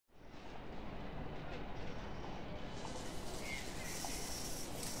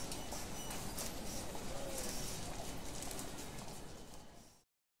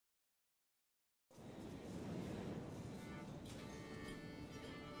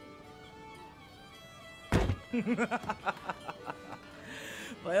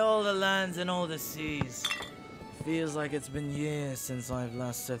By all the lands and all the seas, feels like it's been years since I've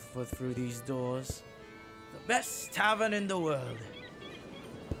last set foot through these doors. The best tavern in the world.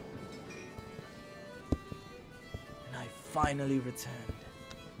 And I finally returned.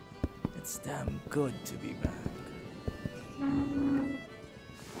 It's damn good to be back.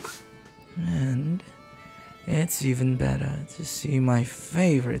 And it's even better to see my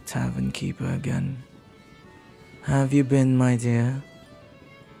favorite tavern keeper again. Have you been, my dear?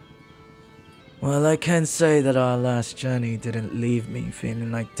 Well, I can't say that our last journey didn't leave me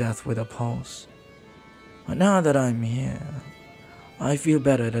feeling like death with a pulse. But now that I'm here, I feel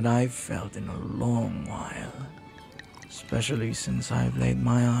better than I've felt in a long while. Especially since I've laid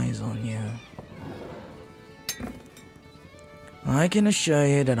my eyes on you. I can assure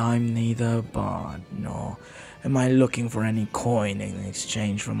you that I'm neither a bard, nor am I looking for any coin in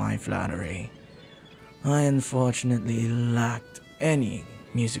exchange for my flattery. I unfortunately lacked any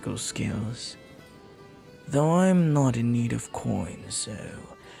musical skills. Though I'm not in need of coins, so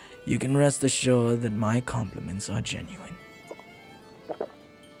you can rest assured that my compliments are genuine.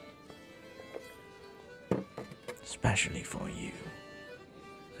 Especially for you.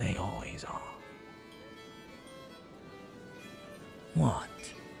 They always are. What?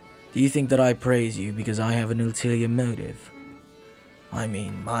 Do you think that I praise you because I have an ulterior motive? I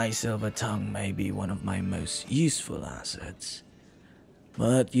mean, my silver tongue may be one of my most useful assets.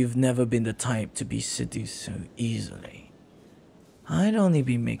 But you've never been the type to be seduced so easily. I'd only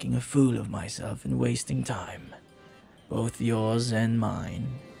be making a fool of myself and wasting time, both yours and mine,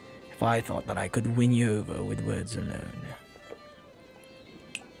 if I thought that I could win you over with words alone.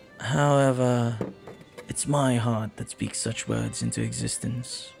 However, it's my heart that speaks such words into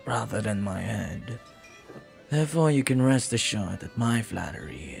existence, rather than my head. Therefore, you can rest assured that my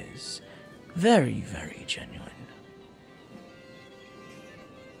flattery is very, very genuine.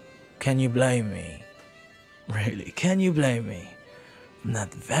 Can you blame me? Really, can you blame me? From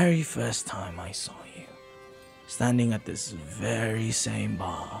that very first time I saw you, standing at this very same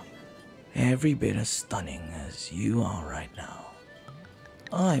bar, every bit as stunning as you are right now,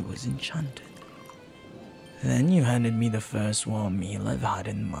 I was enchanted. Then you handed me the first warm meal I've had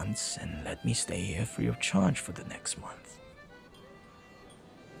in months and let me stay here free of charge for the next month.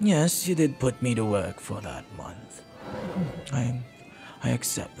 Yes, you did put me to work for that month. I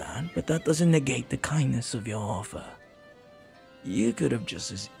accept that, but that doesn't negate the kindness of your offer. You could have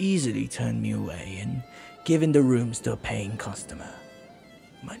just as easily turned me away and given the rooms to a paying customer.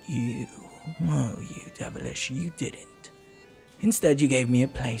 But you, oh you devilish, you didn't. Instead, you gave me a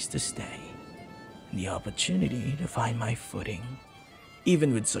place to stay, and the opportunity to find my footing.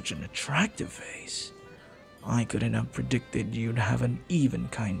 Even with such an attractive face, I couldn't have predicted you'd have an even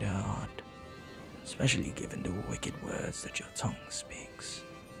kinder heart. Especially given the wicked words that your tongue speaks.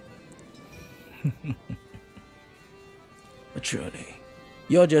 But truly,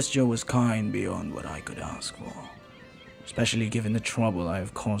 your gesture was kind beyond what I could ask for. Especially given the trouble I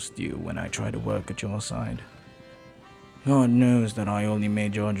have caused you when I tried to work at your side. God knows that I only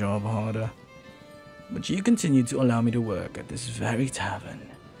made your job harder. But you continued to allow me to work at this very tavern,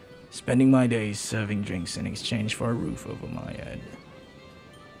 spending my days serving drinks in exchange for a roof over my head.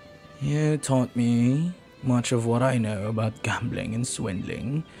 You taught me much of what I know about gambling and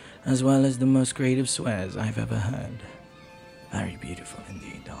swindling, as well as the most creative swears I've ever heard. Very beautiful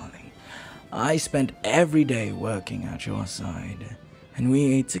indeed, darling. I spent every day working at your side, and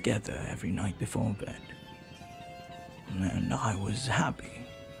we ate together every night before bed. And I was happy.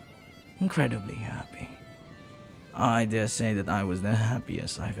 Incredibly happy. I dare say that I was the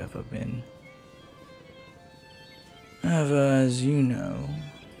happiest I've ever been. However, as you know,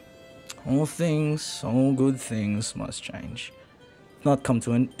 all good things must change, not come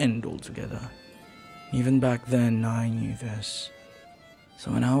to an end altogether. Even back then, I knew this.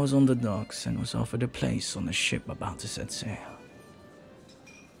 So when I was on the docks and was offered a place on the ship about to set sail,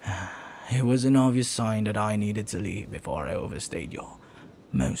 it was an obvious sign that I needed to leave before I overstayed your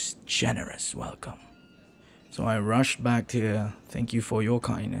most generous welcome. So I rushed back here, thank you for your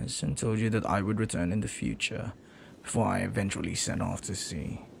kindness, and told you that I would return in the future, before I eventually set off to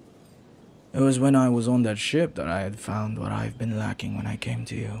sea. It was when I was on that ship that I had found what I've been lacking when I came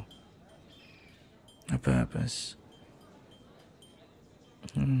to you. A purpose.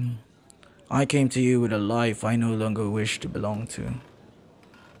 I came to you with a life I no longer wish to belong to.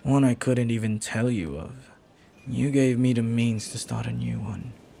 One I couldn't even tell you of. You gave me the means to start a new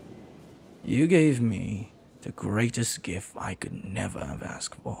one. You gave me the greatest gift I could never have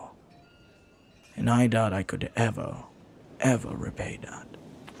asked for. And I doubt I could ever repay that.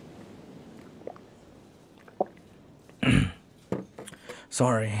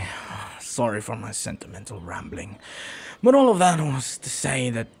 Sorry for my sentimental rambling. But all of that was to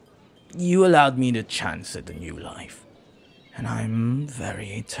say that you allowed me the chance at a new life. And I'm very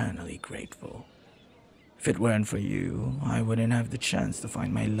eternally grateful. If it weren't for you, I wouldn't have the chance to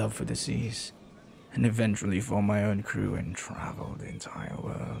find my love for the seas, and eventually form my own crew and travel the entire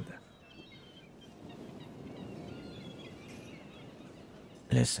world.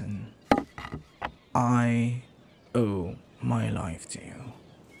 Listen, I owe my life to you.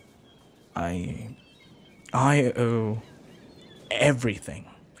 I owe everything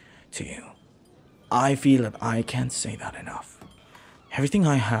to you. I feel that I can't say that enough. Everything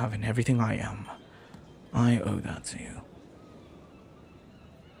I have and everything I am, I owe that to you.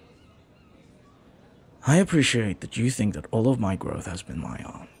 I appreciate that you think that all of my growth has been my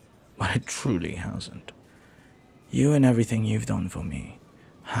own, but it truly hasn't. You and everything you've done for me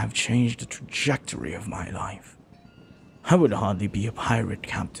have changed the trajectory of my life. I would hardly be a pirate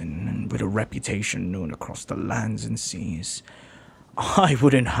captain and with a reputation known across the lands and seas. I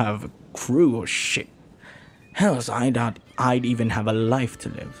wouldn't have a crew or ship. Hell, I doubt I'd even have a life to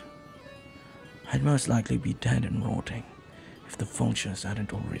live. I'd most likely be dead and rotting if the vultures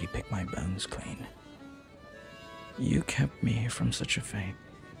hadn't already picked my bones clean. You kept me from such a fate.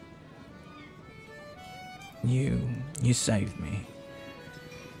 You saved me.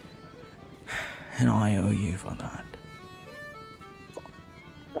 And I owe you for that.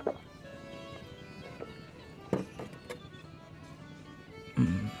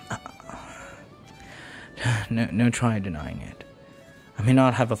 No try denying it. I may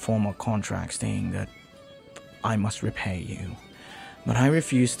not have a formal contract stating that I must repay you, but I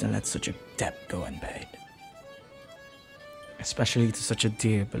refuse to let such a debt go unpaid. Especially to such a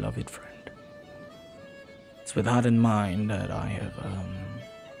dear, beloved friend. It's with that in mind that I have,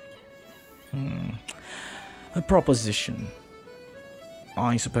 a proposition.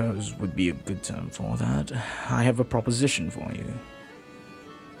 I suppose would be a good term for that. I have a proposition for you.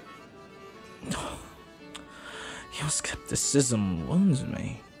 Your skepticism wounds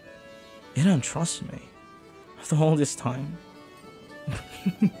me. You don't trust me. After all this time.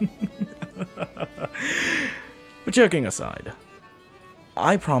 But joking aside,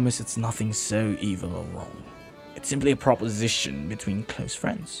 I promise it's nothing so evil or wrong. It's simply a proposition between close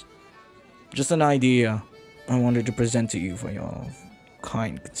friends. Just an idea I wanted to present to you for your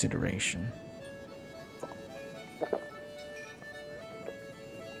kind consideration.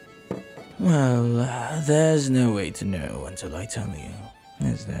 Well, there's no way to know until I tell you,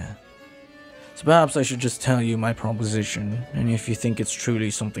 is there? So perhaps I should just tell you my proposition, and if you think it's truly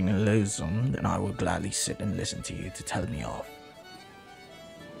something loathsome, then I will gladly sit and listen to you to tell me off.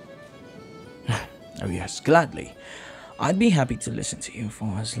 Oh yes, gladly. I'd be happy to listen to you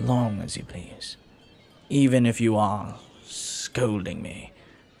for as long as you please. Even if you are scolding me.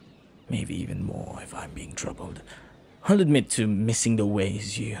 Maybe even more if I'm being troubled. I'll admit to missing the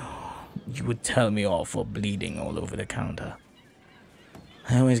ways you would tell me off for bleeding all over the counter.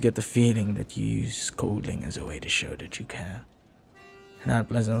 I always get the feeling that you use scolding as a way to show that you care. And that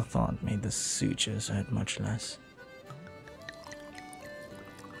pleasant thought made the sutures hurt much less.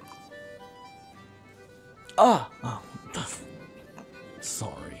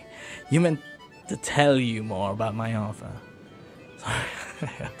 Sorry. You meant to tell you more about my offer. Sorry,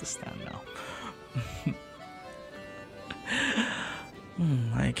 I understand now.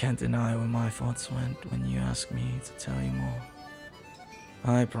 I can't deny where my thoughts went when you asked me to tell you more.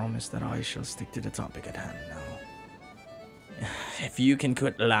 I promise that I shall stick to the topic at hand now. If you can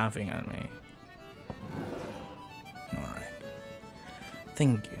quit laughing at me. Alright.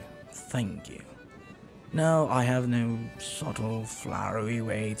 Thank you. No, I have no subtle, flowery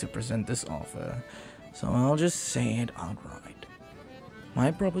way to present this offer, so I'll just say it outright.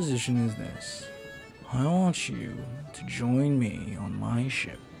 My proposition is this. I want you to join me on my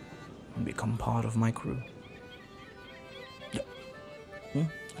ship and become part of my crew. Yes.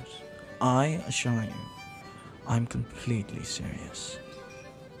 I assure you, I'm completely serious.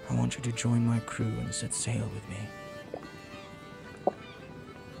 I want you to join my crew and set sail with me.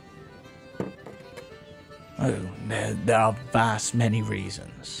 Oh, there are vast many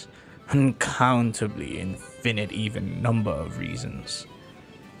reasons. Uncountably infinite even number of reasons.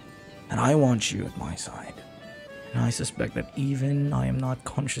 And I want you at my side. And I suspect that even I am not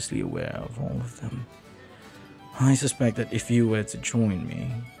consciously aware of all of them. I suspect that if you were to join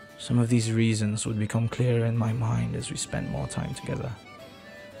me, some of these reasons would become clearer in my mind as we spend more time together.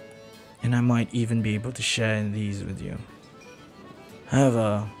 And I might even be able to share these with you.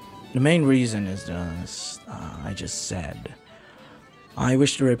 However, the main reason is just, I just said, I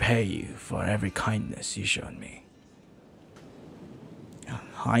wish to repay you for every kindness you showed me.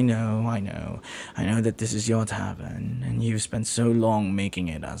 I know. I know that this is your tavern, and you've spent so long making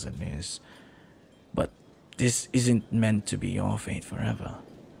it as it is. But this isn't meant to be your fate forever.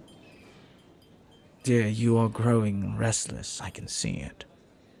 Dear, you are growing restless, I can see it.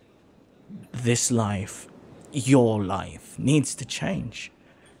 This life, your life, needs to change.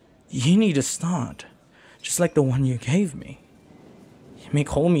 You need a start, just like the one you gave me. You may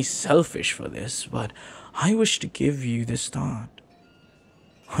call me selfish for this, but I wish to give you the start.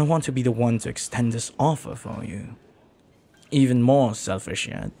 I want to be the one to extend this offer for you. Even more selfish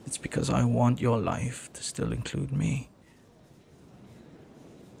yet, it's because I want your life to still include me.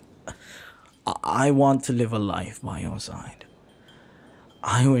 I want to live a life by your side.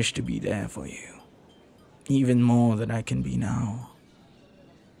 I wish to be there for you, even more than I can be now.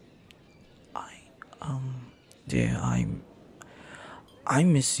 Dear, I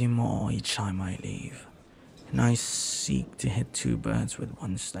miss you more each time I leave, and I seek to hit two birds with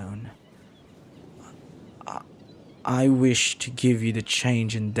one stone. I wish to give you the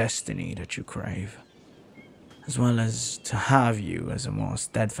change in destiny that you crave, as well as to have you as a more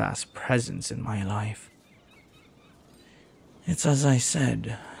steadfast presence in my life. It's as I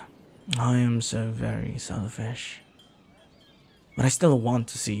said, I am so very selfish, but I still want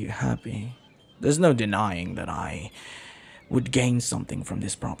to see you happy. There's no denying that I would gain something from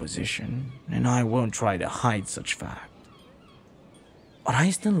this proposition, and I won't try to hide such fact. But I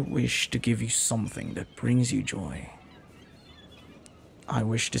still wish to give you something that brings you joy. I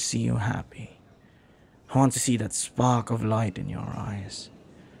wish to see you happy. I want to see that spark of light in your eyes.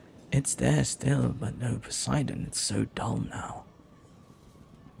 It's there still, but no Poseidon, it's so dull now.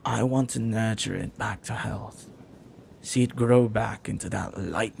 I want to nurture it back to health. See it grow back into that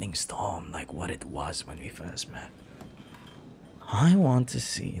lightning storm like what it was when we first met. I want to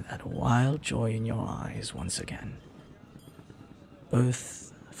see that wild joy in your eyes once again.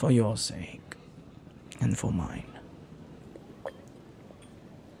 Both for your sake and for mine.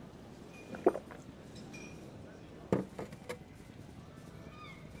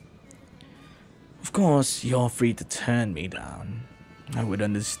 Of course, you're free to turn me down. I would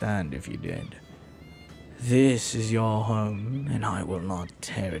understand if you did. This is your home, and I will not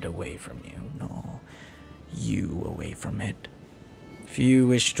tear it away from you, nor you away from it. If you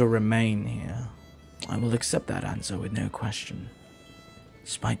wish to remain here, I will accept that answer with no question,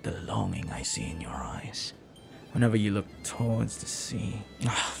 despite the longing I see in your eyes whenever you look towards the sea.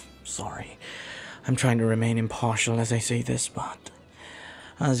 Sorry, I'm trying to remain impartial as I say this, but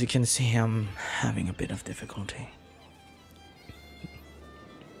as you can see, I'm having a bit of difficulty.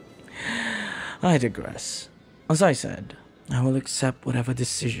 I digress. As I said, I will accept whatever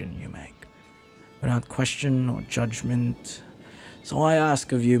decision you make, without question or judgment. So I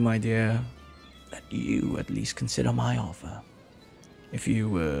ask of you, my dear, that you at least consider my offer. If you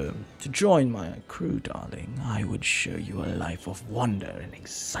were to join my crew, darling, I would show you a life of wonder and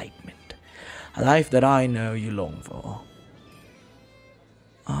excitement. A life that I know you long for.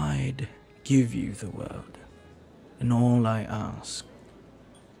 I'd give you the world, and all I ask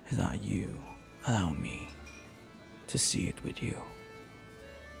is that you allow me to see it with you.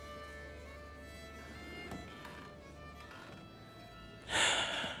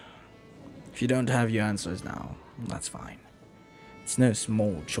 If you don't have your answers now, that's fine. It's no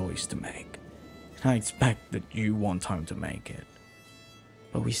small choice to make. I expect that you want time to make it.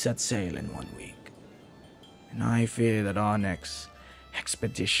 But we set sail in 1 week, and I fear that our next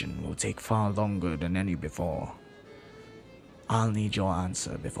expedition will take far longer than any before. I'll need your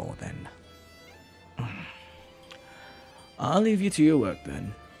answer before then. I'll leave you to your work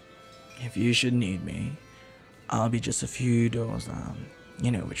then. If you should need me, I'll be just a few doors down.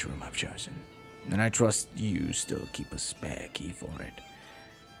 You know which room I've chosen. And I trust you still keep a spare key for it.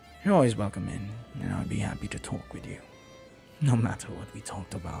 You're always welcome in, and I'd be happy to talk with you. No matter what we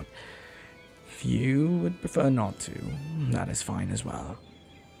talked about. If you would prefer not to, that is fine as well.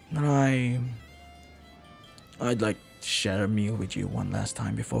 And I'd like to share a meal with you one last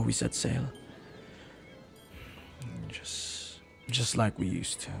time before we set sail. Just like we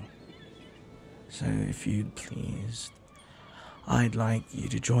used to. So if you'd please, I'd like you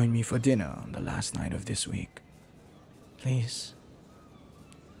to join me for dinner on the last night of this week. Please.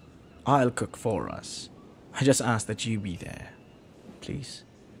 I'll cook for us. I just ask that you be there. Please.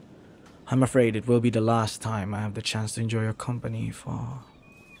 I'm afraid it will be the last time I have the chance to enjoy your company for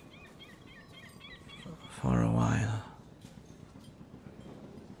a while.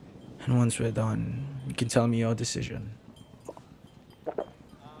 And once we're done, you can tell me your decision.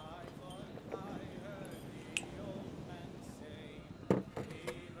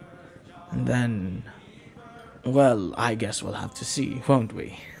 And then Well, I guess we'll have to see, won't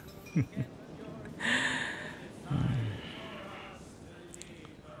we?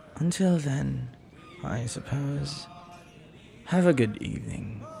 Until then, I suppose. Have a good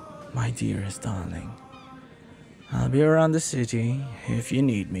evening, my dearest darling. I'll be around the city. If you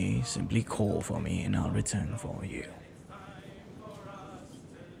need me, simply call for me and I'll return for you.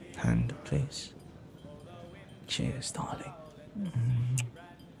 And please. Cheers, darling.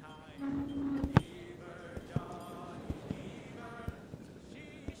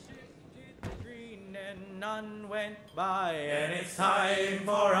 None went by, and it's time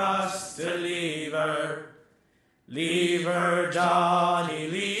for us to leave her. Leave her, Johnny,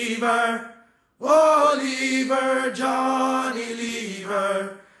 leave her. Oh, leave her, Johnny, leave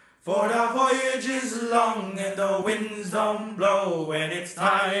her. For the voyage is long and the winds don't blow, and it's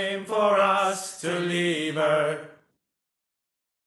time for us to leave her.